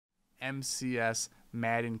MCS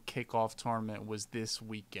Madden Kickoff tournament was this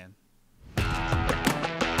weekend.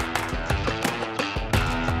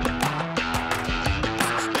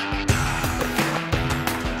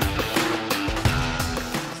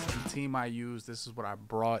 Team I use. This is what I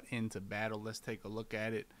brought into battle. Let's take a look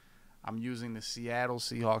at it. I'm using the Seattle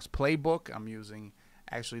Seahawks playbook. I'm using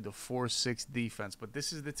actually the 4-6 defense, but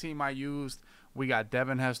this is the team I used. We got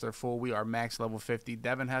Devin Hester full. We are max level 50.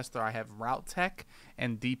 Devin Hester, I have route tech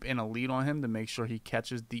and deep in elite on him to make sure he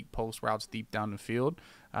catches deep post routes deep down the field.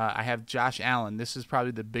 I have Josh Allen. This is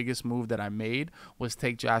probably the biggest move that I made, was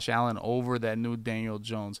take Josh Allen over that new Daniel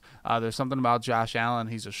Jones. There's something about Josh Allen.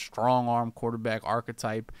 He's a strong arm quarterback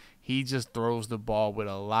archetype. He just throws the ball with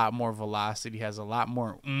a lot more velocity. He has a lot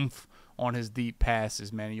more oomph on his deep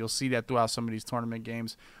passes, man. You'll see that throughout some of these tournament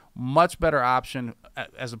games. Much better option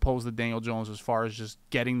as opposed to Daniel Jones as far as just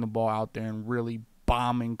getting the ball out there and really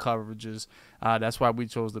bombing coverages. That's why we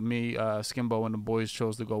chose Skimbo and the boys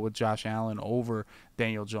chose to go with Josh Allen over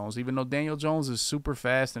Daniel Jones. Even though Daniel Jones is super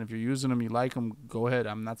fast, and if you're using him, you like him, go ahead.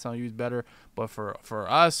 I'm not telling you he's better, but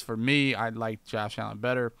for me, I like Josh Allen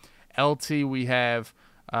better. LT, we have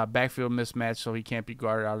backfield mismatch, so he can't be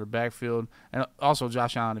guarded out of the backfield. And also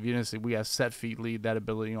Josh Allen, if you didn't see, we have set feet lead, that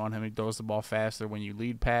ability on him. He throws the ball faster when you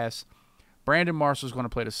lead pass. Brandon Marshall's going to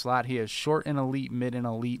play the slot. He has short and elite, mid and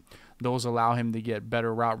elite. Those allow him to get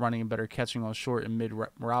better route running and better catching on short and mid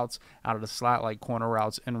routes out of the slot, like corner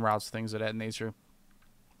routes, in routes, things of that nature.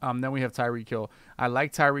 Then we have Tyreek Hill. I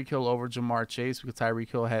like Tyreek Hill over Jamar Chase because Tyreek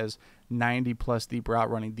Hill has 90-plus deep route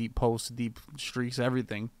running, deep posts, deep streaks,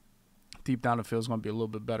 everything. Deep down the field is going to be a little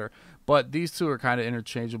bit better. But these two are kind of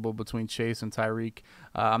interchangeable between Chase and Tyreek.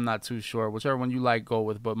 I'm not too sure. Whichever one you like, go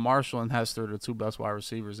with. But Marshall and Hester are the two best wide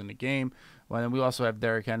receivers in the game. Well, then we also have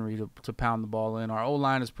Derrick Henry to pound the ball in. Our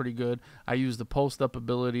O-line is pretty good. I use the post-up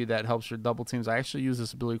ability that helps your double teams. I actually use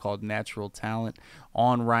this ability called Natural Talent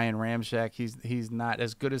on Ryan Ramczyk. He's not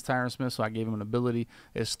as good as Tyron Smith, so I gave him an ability.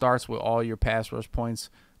 It starts with all your pass rush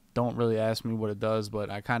points. Don't really ask me what it does, but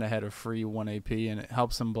I kind of had a free 1 AP, and it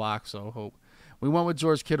helps him block, so hope. We went with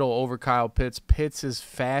George Kittle over Kyle Pitts. Pitts is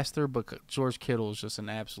faster, but George Kittle is just an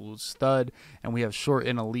absolute stud, and we have short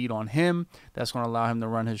and elite on him. That's going to allow him to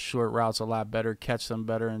run his short routes a lot better, catch them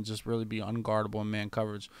better, and just really be unguardable in man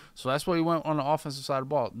coverage. So that's why we went on the offensive side of the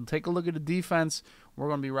ball. Take a look at the defense. We're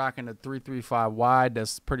going to be rocking the 3-3-5 wide.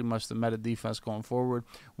 That's pretty much the meta defense going forward.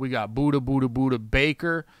 We got Buda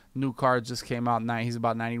Baker. New card just came out. He's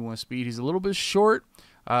about 91 speed. He's a little bit short,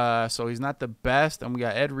 so he's not the best. And we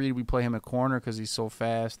got Ed Reed. We play him at corner because he's so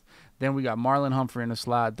fast. Then we got Marlon Humphrey in the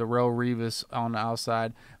slot, Darrell Revis on the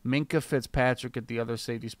outside, Minkah Fitzpatrick at the other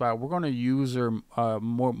safety spot. We're going to use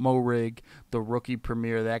Mo Rig, the rookie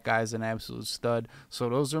premier. That guy's an absolute stud. So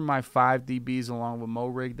those are my 5 DBs along with Mo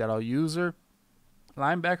Rig that I'll use her.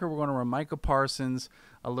 Linebacker, we're going to run Micah Parsons,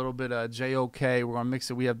 a little bit of JOK. We're going to mix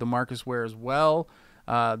it. We have DeMarcus Ware as well.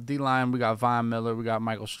 D-line, we got Von Miller. We got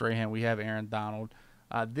Michael Strahan. We have Aaron Donald.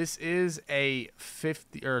 This is a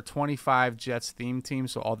 50 or 25 Jets theme team,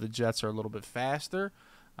 so all the Jets are a little bit faster.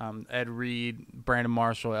 Ed Reed, Brandon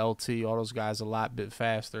Marshall, LT, all those guys a lot bit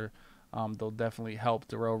faster. They'll definitely help.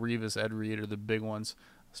 Darrell Revis, Ed Reed are the big ones.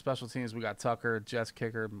 Special teams, we got Tucker, Jets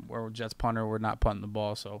kicker, or Jets punter. We're not punting the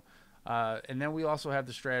ball, so... and then we also have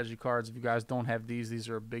the strategy cards. If you guys don't have these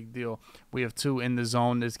are a big deal. We have 2 in the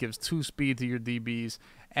zone. This gives 2 speed to your DBs,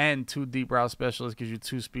 and 2 deep route specialists gives you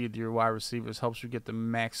 2 speed to your wide receivers. Helps you get the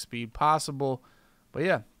max speed possible. But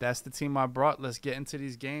yeah, that's the team I brought. Let's get into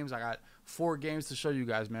these games. I got 4 games to show you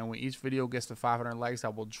guys, man. When each video gets to 500 likes, I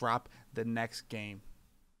will drop the next game.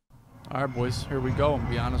 All right, boys, here we go. I'm going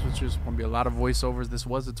to be honest with you, there's going to be a lot of voiceovers. This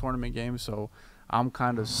was a tournament game, so I'm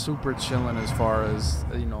kind of super chilling as far as,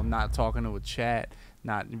 not talking to a chat,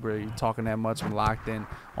 not really talking that much. I'm locked in.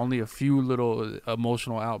 Only a few little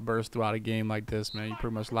emotional outbursts throughout a game like this, man. You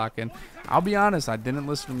pretty much lock in. I'll be honest, I didn't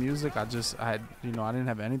listen to music. I didn't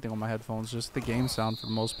have anything on my headphones, just the game sound for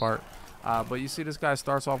the most part. But you see this guy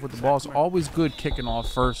starts off with the ball. It's always good kicking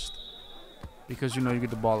off first, because you get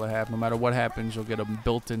the ball at half. No matter what happens, you'll get a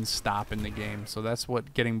built-in stop in the game. So that's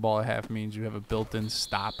what getting ball at half means. You have a built-in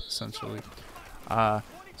stop, essentially.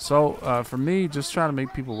 So for me, just trying to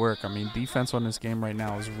make people work. I mean, defense on this game right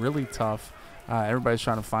now is really tough. Everybody's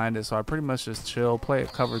trying to find it. So I pretty much just chill, play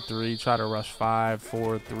at cover 3, try to rush 5,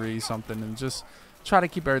 4, 3, something, and just try to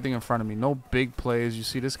keep everything in front of me. No big plays. You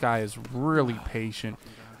see this guy is really patient.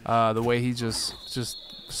 The way he just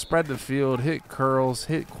spread the field, hit curls,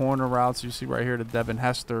 hit corner routes. You see right here to Devin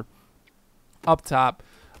Hester up top.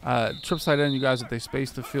 Trips tight end, you guys, if they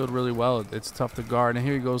space the field really well, it's tough to guard. And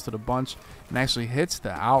here he goes to the bunch and actually hits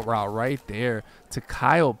the out route right there to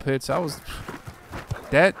Kyle Pitts. That was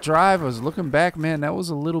That drive, I was looking back, man, that was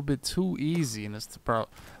a little bit too easy. And it's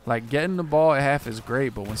like getting the ball at half is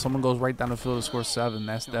great, but when someone goes right down the field to score 7,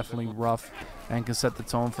 that's definitely rough and can set the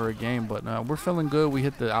tone for a game. But we're feeling good. We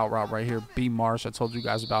hit the out route right here. B. Marsh, I told you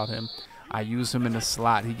guys about him. I use him in the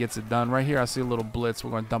slot. He gets it done. Right here, I see a little blitz.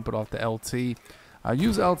 We're going to dump it off the LT. I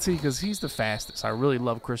use LT because he's the fastest. I really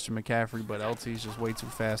love Christian McCaffrey, but LT is just way too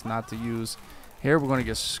fast not to use. Here, we're going to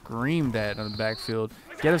get screamed at in the backfield.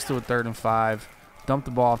 Get us to a 3rd and 5. Dump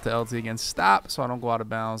the ball off to LT again. Stop so I don't go out of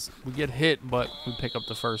bounds. We get hit, but we pick up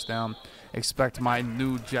the 1st down. Expect my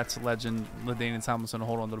new Jets legend, LaDainian Tomlinson, to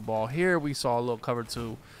hold on to the ball. Here, we saw a little cover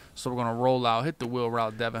 2. So we're going to roll out, hit the wheel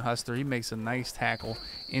route. Devin Hester, he makes a nice tackle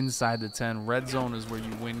inside the 10. Red zone is where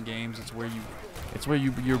you win games. It's where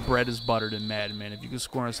your bread is buttered in Madden, man. If you can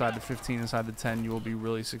score inside the 15, inside the 10, you will be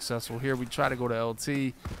really successful. Here we try to go to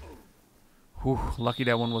LT. Whew, lucky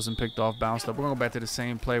that one wasn't picked off, bounced up. We're going to go back to the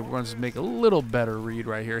same play. We're going to just make a little better read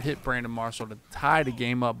right here. Hit Brandon Marshall to tie the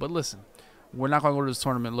game up. But listen, we're not going to go to this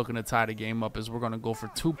tournament looking to tie the game up. We're going to go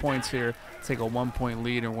for 2 points here, take a 1-point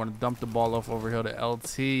lead, and we're going to dump the ball off over here to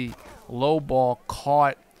LT. Low ball,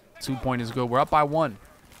 caught. 2-point is good. We're up by 1.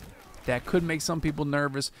 That could make some people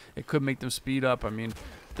nervous. It could make them speed up. I mean,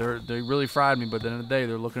 they really fried me, but at the end of the day,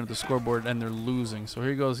 they're looking at the scoreboard and they're losing. So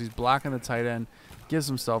here he goes. He's blocking the tight end. Gives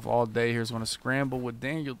himself all day. Here's going to scramble with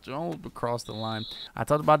Daniel Jones across the line. I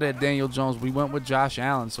talked about that Daniel Jones. We went with Josh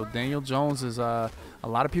Allen. So Daniel Jones is a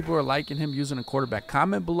lot of people are liking him using a quarterback.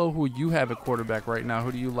 Comment below who you have a quarterback right now.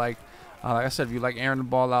 Who do you like? Like I said, if you like airing the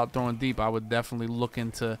ball out, throwing deep, I would definitely look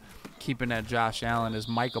into keeping that Josh Allen as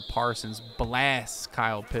Micah Parsons blasts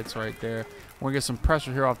Kyle Pitts right there. We're going to get some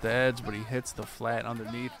pressure here off the edge, but he hits the flat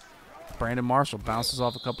underneath. Brandon Marshall bounces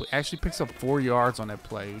off a couple. Actually picks up 4 yards on that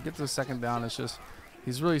play. We get to the 2nd down. It's just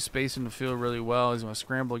he's really spacing the field really well. He's going to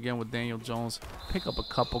scramble again with Daniel Jones. Pick up a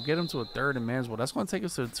couple. Get him to a 3rd and manageable. That's going to take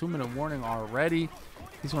us to a 2-minute warning already.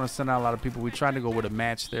 He's going to send out a lot of people. We tried to go with a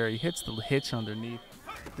match there. He hits the hitch underneath.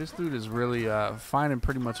 This dude is really finding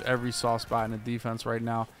pretty much every soft spot in the defense right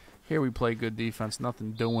now. Here we play good defense.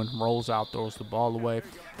 Nothing doing. Rolls out, throws the ball away.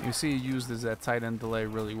 You see he used that tight end delay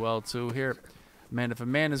really well too. Here, man, if a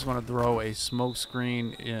man is going to throw a smoke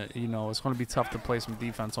screen, you know, it's going to be tough to play some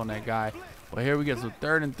defense on that guy. But here we get to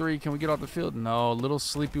 3rd and 3. Can we get off the field? No, a little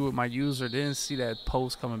sleepy with my user. Didn't see that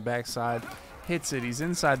post coming backside. Hits it. He's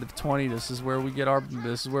inside the 20. This is where we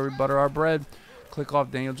butter our bread. Click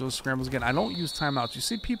off. Daniel Jones scrambles again. I don't use timeouts. You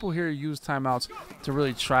see people here use timeouts to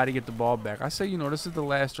really try to get the ball back. I say, you know, this is the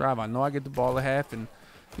last drive. I know I get the ball at half, and,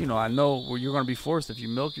 you know, I know where you're going to be forced. If you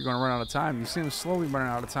milk, you're going to run out of time. You see him slowly running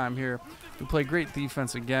out of time here. We play great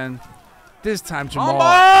defense again. This time, Jamal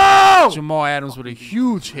Adams with a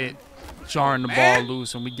huge hit, jarring the ball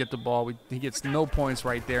loose, and we get the ball. He gets no points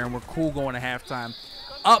right there, and we're cool going to halftime.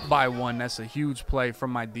 Up by 1. That's a huge play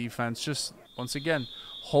from my defense. Just, once again,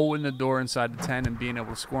 holding the door inside the 10 and being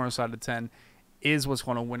able to score inside the 10 is what's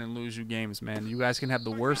going to win and lose you games, man. You guys can have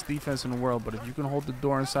the worst defense in the world, but if you can hold the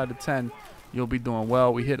door inside the 10, you'll be doing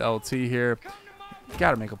well. We hit LT here.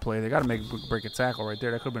 Got to make a play. They got to break a tackle right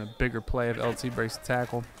there. That could have been a bigger play if LT breaks the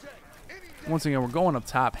tackle. Once again, we're going up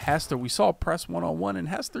top. Hester, we saw press 1-on-1, and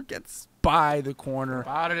Hester gets by the corner.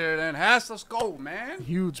 Out of there then. Hester, let's go, man.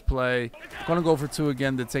 Huge play. Going to go for 2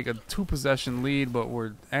 again to take a 2-possession lead, but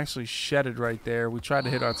we're actually shedded right there. We tried to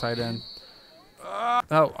hit our tight end.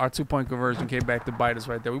 Oh, our 2-point conversion came back to bite us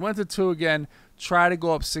right there. We went to 2 again, try to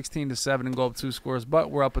go up 16-7 and go up 2 scores, but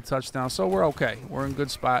we're up a touchdown, so we're okay. We're in a good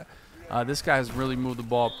spot. This guy has really moved the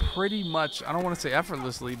ball pretty much, I don't want to say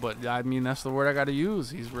effortlessly, but I mean, that's the word I got to use.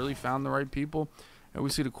 He's really found the right people. And we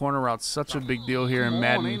see the corner route, such a big deal here in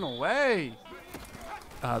Madden. Ain't no way.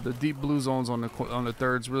 The deep blue zones on the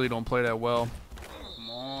thirds really don't play that well.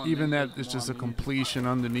 Even that is just a completion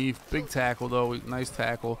underneath. Big tackle, though. Nice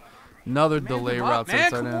tackle. Another delay route to the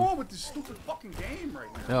tight end. Man, come on with this stupid fucking game right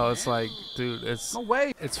now. No, it's like, dude, it's no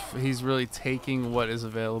way. He's really taking what is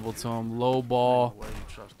available to him. Low ball.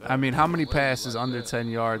 I mean, how many passes under 10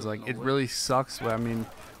 yards? Like, it really sucks. But I mean,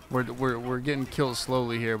 we're getting killed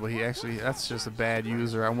slowly here. But that's just a bad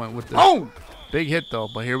user. I went with the big hit though.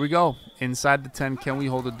 But here we go, inside the 10. Can we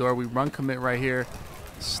hold the door? We run commit right here.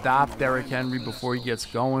 Stop Derrick Henry before he gets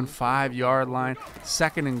going. 5-yard line.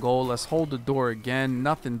 2nd and goal. Let's hold the door again.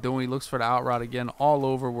 Nothing doing. He looks for the out route again. All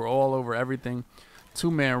over. We're all over everything.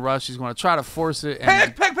 2-man rush. He's going to try to force it.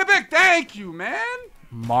 And pick. Thank you, man.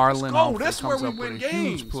 Marlon Humphrey That's where comes we up win with a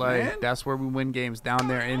games, huge play. man. That's where we win games, down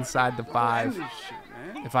there inside the 5. End this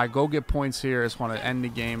shit, man. If I go get points here, it's going to end the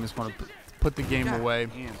game. It's going to put the game away.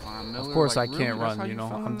 Of course, I can't run, you know.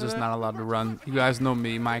 I'm just not allowed to run. You guys know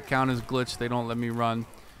me. My account is glitched. They don't let me run.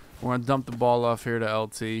 We're going to dump the ball off here to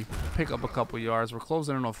LT, pick up a couple yards. We're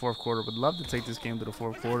closing in on fourth quarter. Would love to take this game to the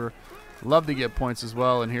fourth quarter. Love to get points as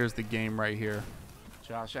well, and here's the game right here.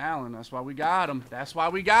 Josh Allen, that's why we got him. That's why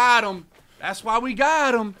we got him. That's why we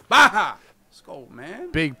got him. Baha! Let's go,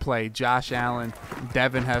 man. Big play, Josh Allen,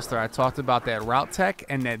 Devin Hester. I talked about that route tech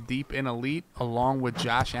and that deep in elite along with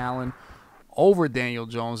Josh Allen over Daniel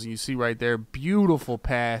Jones. And you see right there, beautiful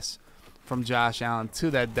pass from Josh Allen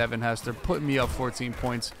to that Devin Hester, putting me up 14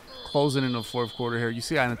 points, closing in the fourth quarter here. You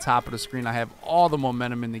see on the top of the screen, I have all the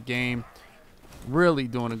momentum in the game. Really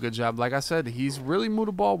doing a good job. Like I said, he's really moved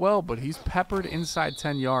the ball well, but he's peppered inside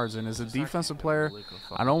 10 yards. And as a defensive player,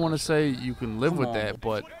 I don't want to say you can live with that,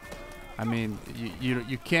 but I mean,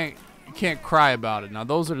 you can't cry about it. Now,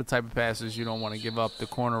 those are the type of passes you don't want to give up, the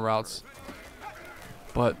corner routes.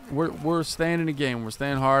 But we're staying in the game. We're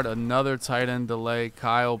staying hard. Another tight end delay.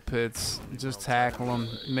 Kyle Pitts, just tackle him,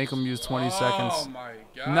 make him use 20 seconds. Oh my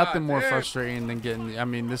God! Nothing more frustrating than getting. I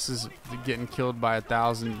mean, this is getting killed by a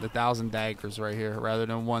thousand daggers right here, rather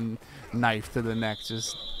than one knife to the neck.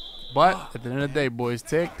 But at the end of the day, boys,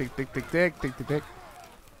 tick, tick, tick, tick, tick, tick, tick, tick.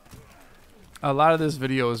 A lot of this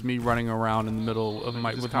video is me running around in the middle of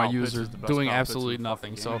with my user doing absolutely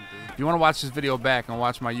nothing. So if you want to watch this video back and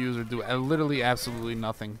watch my user do literally absolutely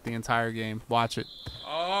nothing the entire game, watch it.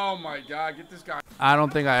 Oh my God! Get this guy. I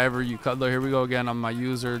don't think I ever look, here we go again on my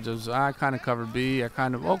user. Just I kind of covered B. I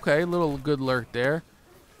kind of little good lurk there,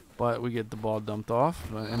 but we get the ball dumped off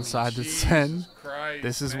inside the 10. Christ,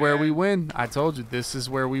 this is man. where we win. I told you, this is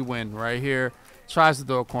where we win right here. Tries to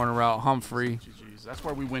throw a corner route. Humphrey. GG's. That's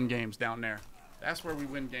where we win games down there. That's where we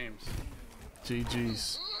win games.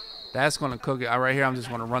 GG's. That's going to cook it. Right here, I'm just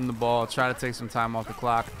going to run the ball, try to take some time off the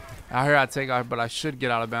clock. Out here, I take off, but I should get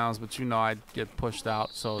out of bounds, but you know I get pushed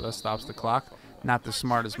out, so that stops the clock. Not the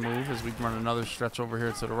smartest move as we run another stretch over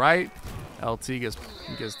here to the right. LT gets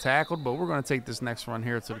tackled, but we're going to take this next run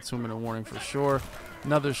here to the 2-minute warning for sure.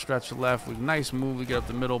 Another stretch left. Nice move. We get up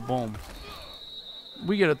the middle. Boom.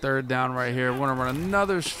 We get a third down right here. We're going to run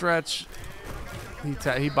another stretch.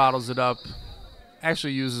 He bottles it up.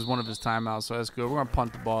 Actually uses one of his timeouts, so that's good. We're going to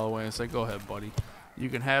punt the ball away and say, go ahead, buddy. You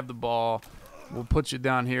can have the ball. We'll put you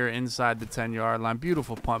down here inside the 10-yard line.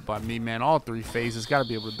 Beautiful punt by me, man. All three phases. Got to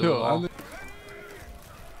be able to do it all.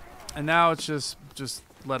 And now it's just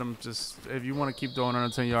let him if you want to keep throwing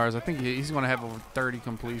under 10 yards, I think he's going to have over 30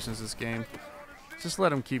 completions this game. Just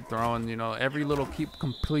let him keep throwing. You know, every little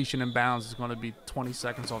completion in bounds is going to be 20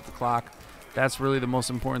 seconds off the clock. That's really the most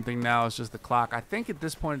important thing now is just the clock. I think at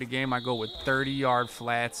this point in the game I go with 30-yard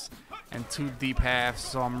flats and 2 deep halves,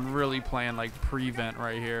 so I'm really playing like prevent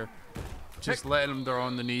right here. Just letting him throw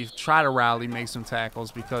underneath, try to rally, make some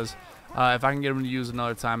tackles, because if I can get him to use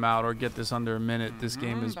another timeout or get this under a minute, this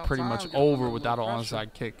game is pretty much over without an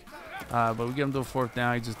onside kick. But we get him to a fourth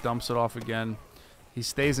down. He just dumps it off again. He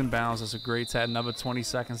stays in bounds. That's a great tap. Another 20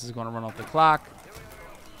 seconds is going to run off the clock.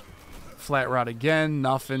 Flat route again,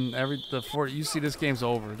 nothing. You see this game's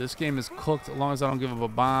over. This game is cooked as long as I don't give up a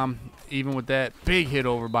bomb. Even with that big hit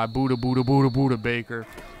over by Buddha Baker.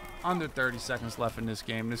 Under 30 seconds left in this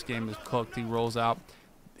game. This game is cooked. He rolls out.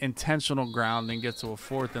 Intentional grounding, gets to a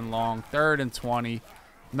 4th and long. 3rd and 20.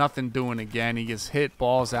 Nothing doing again. He gets hit,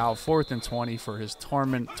 balls out. 4th and 20 for his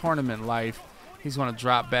tournament life. He's going to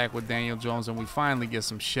drop back with Daniel Jones, and we finally get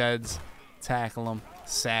some sheds. Tackle him.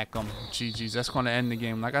 Sack them. GG's. That's going to end the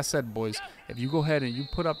game. Like I said, boys, if you go ahead and you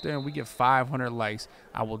put up there and we get 500 likes,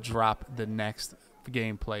 I will drop the next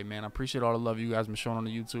gameplay, man. I appreciate all the love you guys been showing on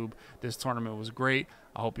the YouTube. This tournament was great.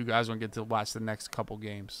 I hope you guys are going to get to watch the next couple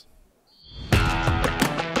games.